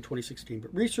conducted in 2016,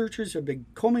 but researchers have been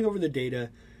combing over the data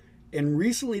and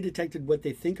recently detected what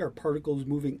they think are particles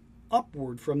moving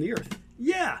upward from the Earth.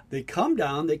 Yeah, they come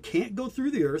down, they can't go through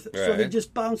the Earth, so they Right.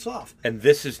 just bounce off. And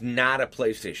this is not a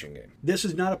PlayStation game. This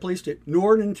is not a PlayStation,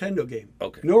 nor a Nintendo game,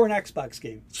 Okay. nor an Xbox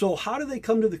game. So how do they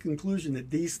come to the conclusion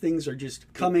that these things are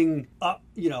just coming up,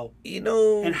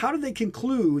 and how do they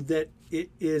conclude that it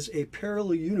is a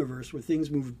parallel universe where things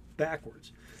move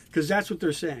backwards? Because that's what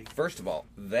they're saying. First of all,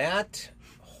 that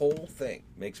whole thing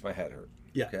makes my head hurt.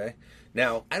 Yeah. Okay.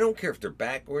 Now, I don't care if they're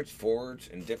backwards, forwards,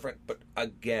 and different, but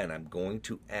again, I'm going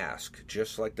to ask,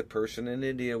 just like the person in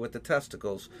India with the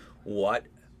testicles,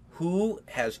 who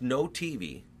has no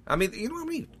TV? I mean, you know how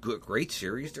many great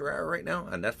series there are right now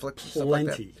on Netflix and stuff like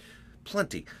that? Plenty.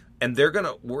 Plenty. And they're going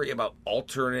to worry about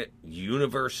alternate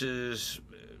universes,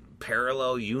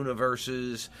 parallel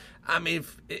universes. I mean,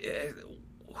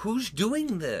 who's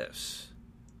doing this?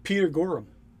 Peter Gorham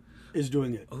is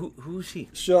doing it. Who's he?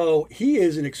 So he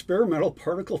is an experimental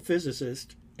particle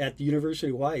physicist at the University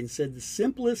of Hawaii and said the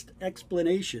simplest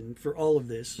explanation for all of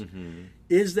this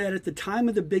is that at the time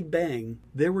of the Big Bang,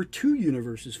 there were two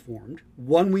universes formed.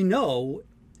 One we know,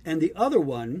 and the other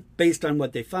one, based on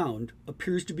what they found,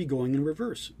 appears to be going in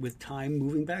reverse, with time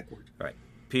moving backward. All right.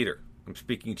 Peter, I'm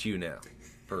speaking to you now,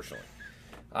 personally.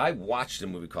 I watched a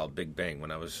movie called Big Bang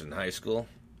when I was in high school,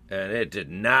 and it did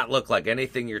not look like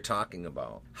anything you're talking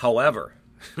about. However,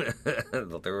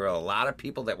 There were a lot of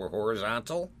people that were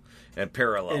horizontal and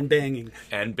parallel And banging.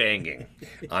 and banging.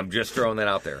 I'm just throwing that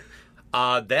out there.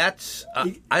 I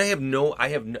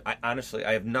honestly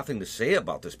have nothing to say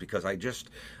about this because I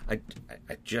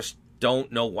just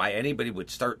don't know why anybody would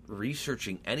start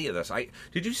researching any of this.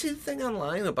 Did you see the thing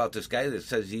online about this guy that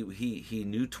says he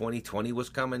knew 2020 was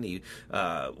coming?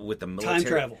 With the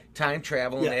military time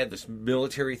travel, and they had this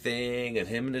military thing, and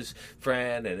him and his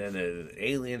friend, and then the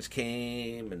aliens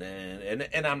came, and then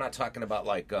and I'm not talking about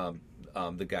like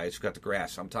the guys who got the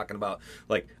grass. I'm talking about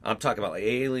like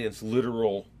aliens,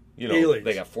 literal. You know, aliens.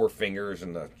 They got 4 fingers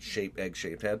and the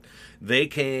egg-shaped head. They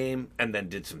came and then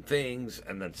did some things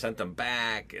and then sent them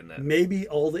back. And then Maybe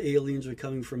all the aliens are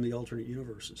coming from the alternate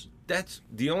universes. that's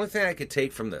the only thing I could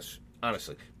take from this,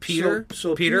 honestly. Peter,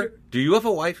 So Peter, do you have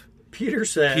a wife? Peter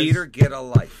says... Peter, get a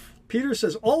life. Peter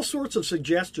says all sorts of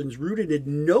suggestions rooted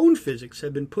in known physics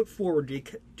have been put forward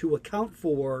to account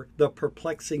for the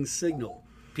perplexing signal.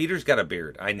 Peter's got a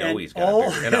beard. I know And he's got a all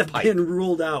beard and a have pipe. been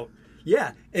ruled out.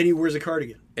 Yeah, and he wears a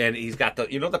cardigan. And he's got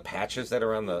the patches that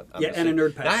are on the Yeah, and a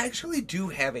nerd patch. I actually do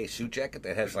have a suit jacket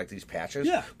that has like these patches.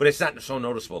 Yeah. But it's not so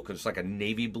noticeable because it's like a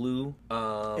navy blue.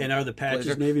 And are the patches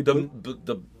blazer. navy blue?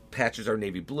 The patches are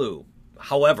navy blue.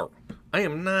 However, I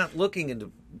am not looking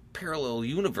into parallel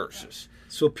universes.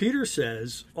 So Peter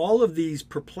says all of these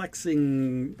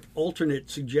perplexing alternate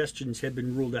suggestions have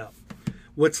been ruled out.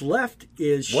 What's left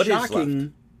is What is shocking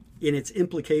left? in its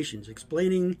implications.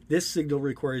 Explaining this signal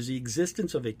requires the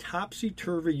existence of a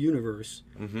topsy-turvy universe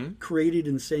created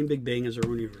in the same Big Bang as our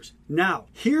own universe. Now,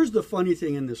 here's the funny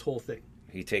thing in this whole thing.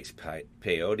 He takes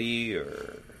peyote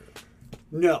or...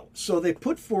 No. So they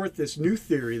put forth this new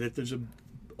theory that there's an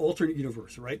alternate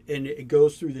universe, right? And it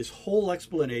goes through this whole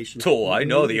explanation. Oh, I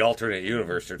know the alternate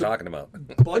universe they're talking about.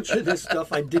 Bunch of this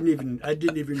stuff I didn't even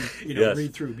Yes.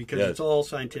 read through because Yes. it's all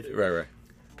scientific. Right.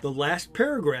 The last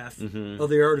paragraph of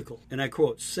the article, and I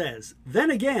quote, says, "Then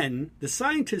again, the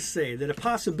scientists say that a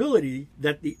possibility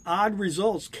that the odd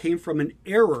results came from an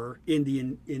error in the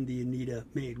Anita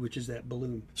made, which is that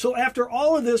balloon." So after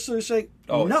all of this, they're saying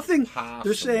nothing.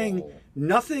 They're saying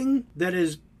nothing that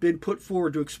has been put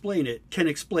forward to explain it can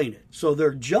explain it. So they're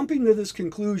jumping to this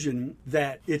conclusion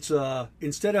that it's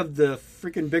instead of the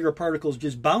freaking bigger particles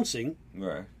just bouncing.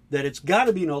 Right. That it's got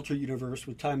to be an alternate universe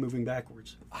with time moving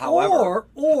backwards. However,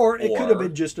 or it could have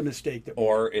been just a mistake.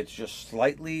 Or it's just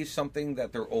slightly something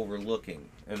that they're overlooking,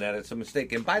 and that it's a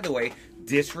mistake. And by the way,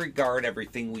 disregard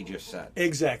everything we just said.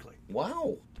 Exactly.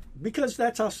 Wow. Because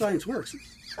that's how science works.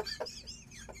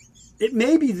 It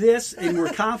may be this, and we're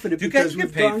confident Do you because guys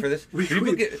get paid for this?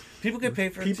 People get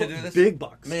paid for people, to do this? big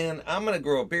bucks. Man, I'm going to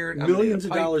grow a beard. Millions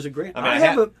of dollars a grant. I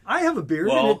mean, I have a beard,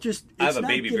 well, and it just, it's I have a not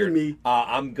baby giving beard. me...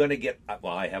 I'm going to get,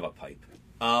 I have a pipe.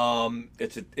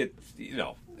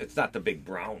 It's not the big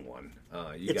brown one.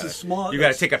 It's a small... You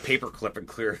got to take a paper clip and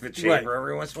clear the chamber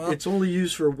every once in a while. It's only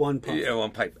used for one pump. Yeah,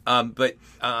 one pipe. But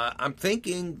I'm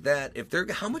thinking that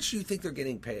how much do you think they're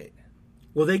getting paid?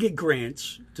 Well, they get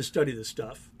grants to study this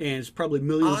stuff, and it's probably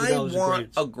millions of dollars I of want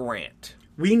grants. a grant.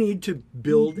 We need to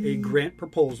build a grant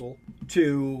proposal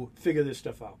to figure this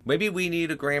stuff out. Maybe we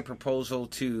need a grant proposal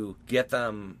to get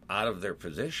them out of their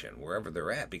position, wherever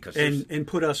they're at, because And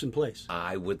put us in place.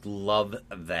 I would love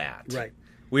that. Right.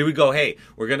 We would go, hey,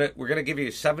 we're gonna give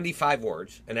you 75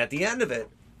 words, and at the end of it,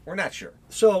 we're not sure.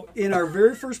 So in our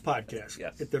very first podcast,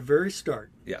 Yes. at the very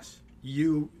start, Yes.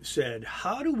 you said,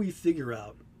 how do we figure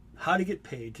out how to get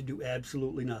paid to do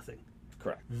absolutely nothing?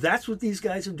 Correct. That's what these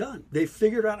guys have done. They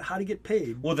figured out how to get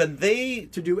paid Well, then they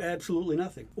to do absolutely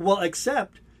nothing. Well,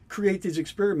 except create these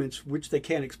experiments which they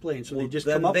can't explain. So they just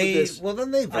come up with this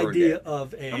idea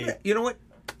of a... You know what?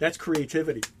 That's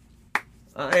creativity.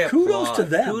 I Kudos applaud. to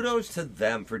them. Kudos to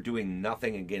them for doing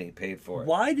nothing and getting paid for it.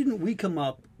 Why didn't we come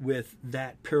up with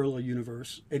that parallel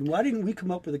universe? And why didn't we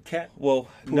come up with a cat Well,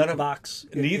 poop box?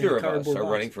 in neither a of us cardboard are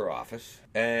box? running for office,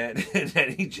 and in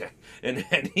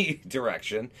any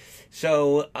direction.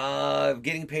 So,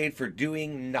 getting paid for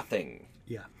doing nothing.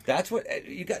 Yeah. That's what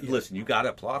you got. Listen, you got to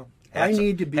applaud them. I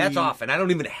need to be- hats off, and I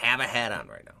don't even have a hat on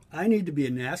right now. I need to be a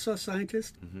NASA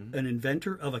scientist, an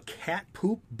inventor of a cat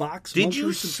poop box. Did monthly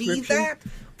you see subscription. that?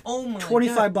 Oh my!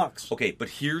 $25 God. Okay, but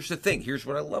here's the thing. Here's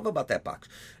what I love about that box.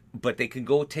 But they can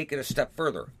go take it a step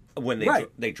further when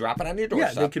they drop it on your Yeah,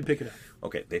 doorstep. they can pick it up.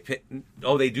 Okay, they pick.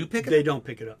 Oh, they do pick it. They don't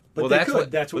pick it up, but Well, they that's could.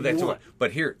 what That's what well, you that's want.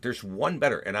 But here, there's one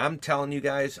better, and I'm telling you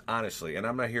guys honestly, and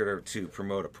I'm not here to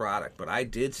promote a product, but I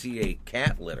did see a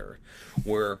cat litter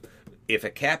where if a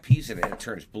cat pees in it and it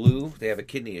turns blue, they have a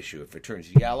kidney issue. If it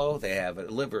turns yellow, they have a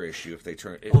liver issue. If they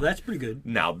turn, Oh, that's pretty good.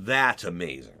 now that's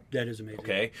amazing. That is amazing.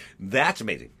 Okay, that's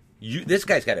amazing. This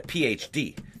guy's got a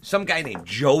PhD. Some guy named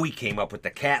Joey came up with the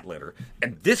cat litter,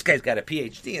 and this guy's got a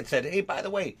PhD and said, hey, by the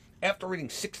way, after reading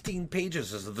 16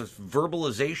 pages of this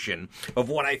verbalization of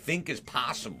what I think is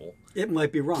possible, it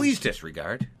might be wrong. Please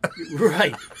disregard.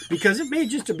 Right, because it may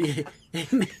just be.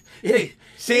 Hey,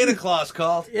 Santa Claus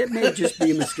called. It may just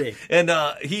be a mistake. And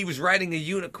he was riding a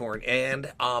unicorn.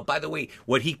 And by the way,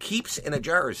 what he keeps in a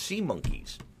jar is sea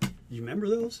monkeys. You remember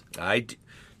those?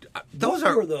 Those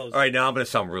What are were those? All right, now I'm going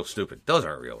to sound real stupid. Those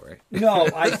aren't real, right? No,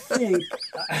 I think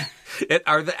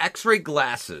Are the X-ray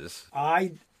glasses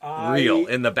I real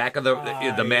in the back of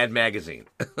the Mad magazine?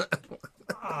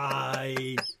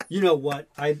 You know what?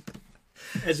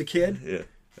 As a kid, Yeah.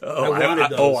 I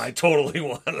wanted those. I totally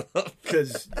wanted them.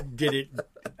 Because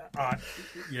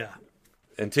yeah.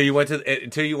 Until you went to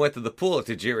the pool at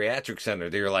the geriatric center,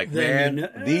 they were like, Then,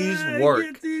 "Man, these work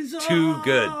get these too off,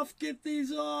 good." Get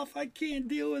these off. I can't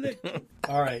deal with it.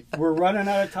 All right, we're running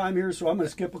out of time here, so I'm going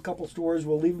to skip a couple stories.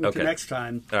 We'll leave them to next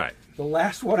time. All right. The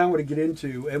last one I want to get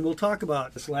into, and we'll talk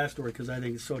about this last story because I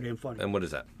think it's so damn funny. And what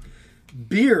is that?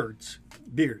 Beards,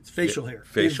 facial hair,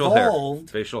 evolved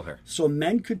facial hair, so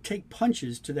men could take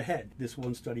punches to the head. This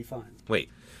one study finds. Wait.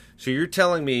 So you're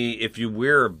telling me if you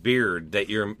wear a beard that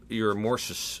you're more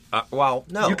well,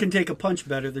 no. You can take a punch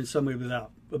better than somebody without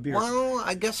a beard. Well,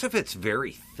 I guess if it's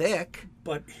very thick.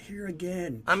 But here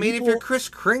again, I mean, if you're Kris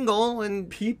Kringle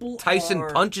and Tyson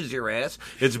punches your ass,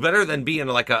 it's better than being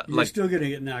you're still going to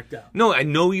get knocked out. No, I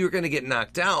know you're going to get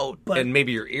knocked out and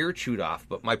maybe your ear chewed off.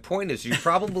 But my point is, you're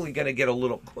probably going to get a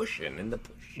little cushion in the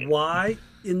push. Why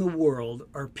in the world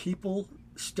are people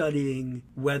studying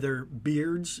whether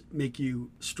beards make you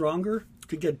stronger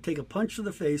to take a punch to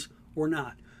the face or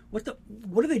not? What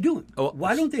are they doing?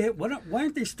 Why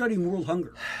aren't they studying world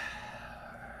hunger?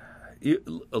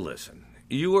 Listen,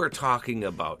 you are talking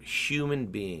about human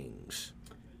beings.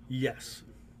 Yes.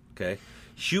 Okay,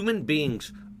 human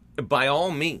beings, by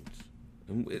all means.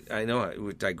 I know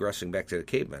we're digressing back to the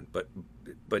cavemen,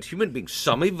 but human beings,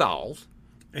 some evolved.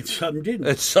 And some didn't.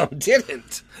 And some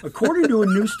didn't. According to a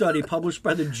new study published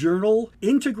by the journal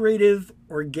Integrative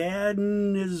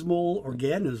Organismal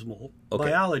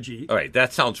Biology. All right,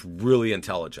 that sounds really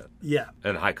intelligent. Yeah.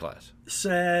 And high class.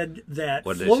 Said that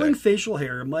flowing facial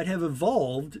hair might have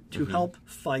evolved to help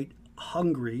fight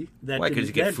hunger. Why? Because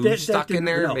you get food stuck in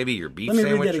there? No. Maybe your beef sandwich?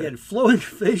 Let me read that again. Flowing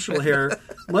facial hair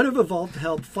might have evolved to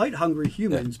help fight hungry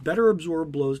humans better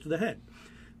absorb blows to the head.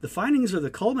 The findings are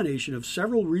the culmination of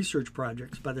several research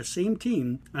projects by the same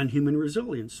team on human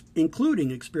resilience, including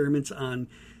experiments on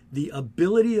the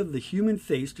ability of the human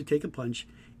face to take a punch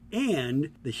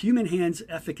and the human hand's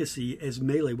efficacy as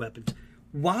melee weapons.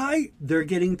 Why? They're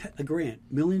getting a grant,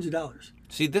 millions of dollars.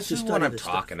 See, this is what I'm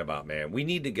talking about, man. We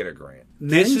need to get a grant.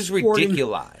 This is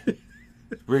ridiculous.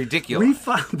 Ridiculous.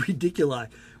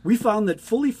 We found that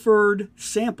fully furred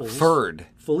samples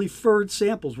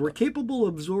were capable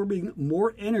of absorbing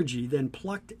more energy than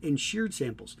plucked and sheared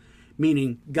samples,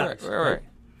 meaning guts. Right.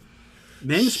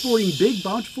 Men sporting big,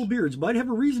 bountiful beards might have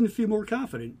a reason to feel more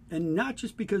confident, and not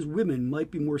just because women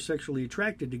might be more sexually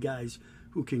attracted to guys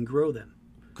who can grow them.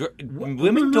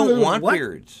 Women don't want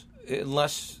beards.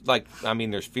 Unless,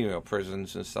 there's female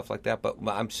prisons and stuff like that, but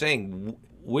I'm saying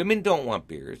women don't want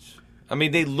beards. I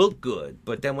mean, they look good,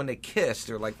 but then when they kiss,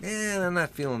 they're like, I'm not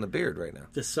feeling the beard right now.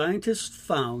 The scientists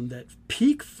found that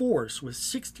peak force was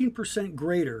 16%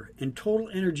 greater and total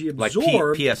energy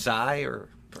absorbed... Like PSI or...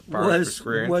 was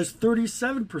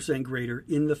 37% greater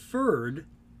in the furred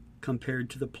compared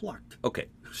to the plucked. Okay,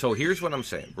 so here's what I'm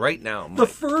saying. Right now, Mike, the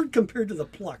furred compared to the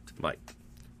plucked. Mike,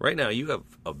 right now you have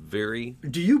a very...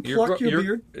 Do you pluck your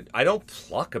beard? I don't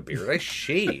pluck a beard. I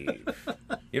shave.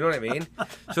 You know what I mean?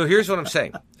 So here's what I'm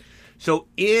saying. So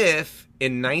if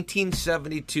in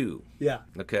 1972... Yeah.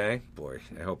 Okay? Boy,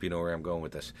 I hope you know where I'm going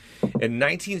with this. In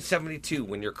 1972,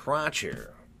 when your crotch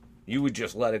hair... You would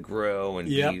just let it grow and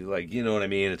be like, you know what I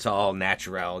mean? It's all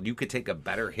natural. You could take a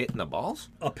better hit in the balls.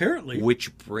 Apparently.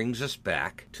 Which brings us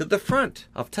back to the front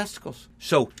of testicles.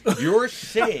 So you're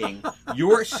saying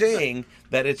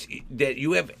that that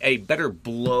you have a better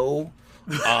blow.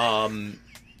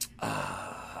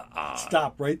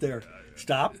 Stop right there.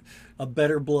 Stop. A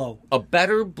better blow. A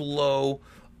better blow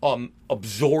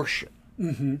absorption.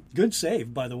 Mm-hmm. Good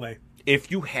save, by the way.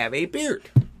 If you have a beard.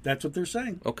 That's what they're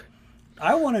saying. Okay.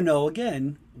 I want to know,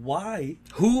 again, why.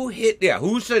 Who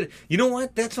said, you know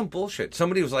what? That's some bullshit.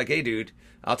 Somebody was like, hey, dude,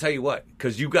 I'll tell you what,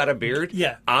 because you got a beard,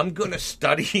 I'm going to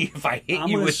study if I hit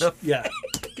you with a... Yeah.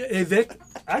 Hey, Vic,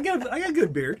 I got a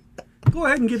good beard. Go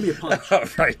ahead and give me a punch. All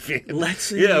right. Let's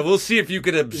see. Yeah, we'll see if you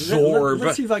can absorb.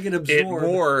 Let's see if I can absorb it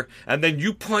more, and then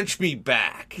you punch me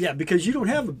back. Yeah, because you don't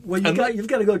have. Well, you've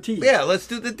got to go teeth. Yeah, let's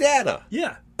do the data.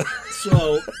 Yeah.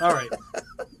 So, all right,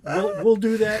 we'll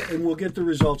do that, and we'll get the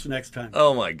results next time.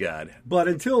 Oh my God! But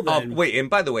until then, wait.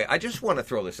 And by the way, I just want to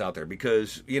throw this out there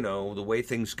because the way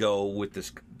things go with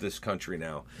this country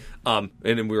now, and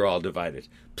then we're all divided.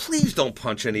 Please don't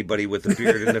punch anybody with a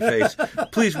beard in the face.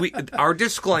 Please, our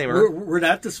disclaimer. We're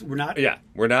not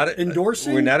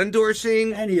endorsing. We're not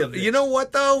endorsing any of this. You know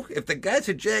what though? If the guy's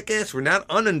a jackass, we're not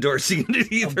unendorsing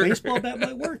it either. A baseball bat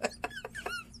might work.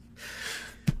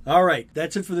 All right,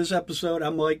 that's it for this episode.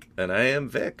 I'm Mike. And I am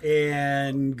Vic.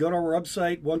 And go to our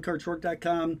website,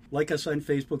 onecardshort.com. Like us on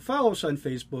Facebook. Follow us on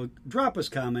Facebook. Drop us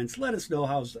comments. Let us know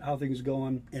how things are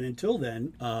going. And until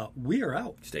then, we are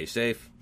out. Stay safe.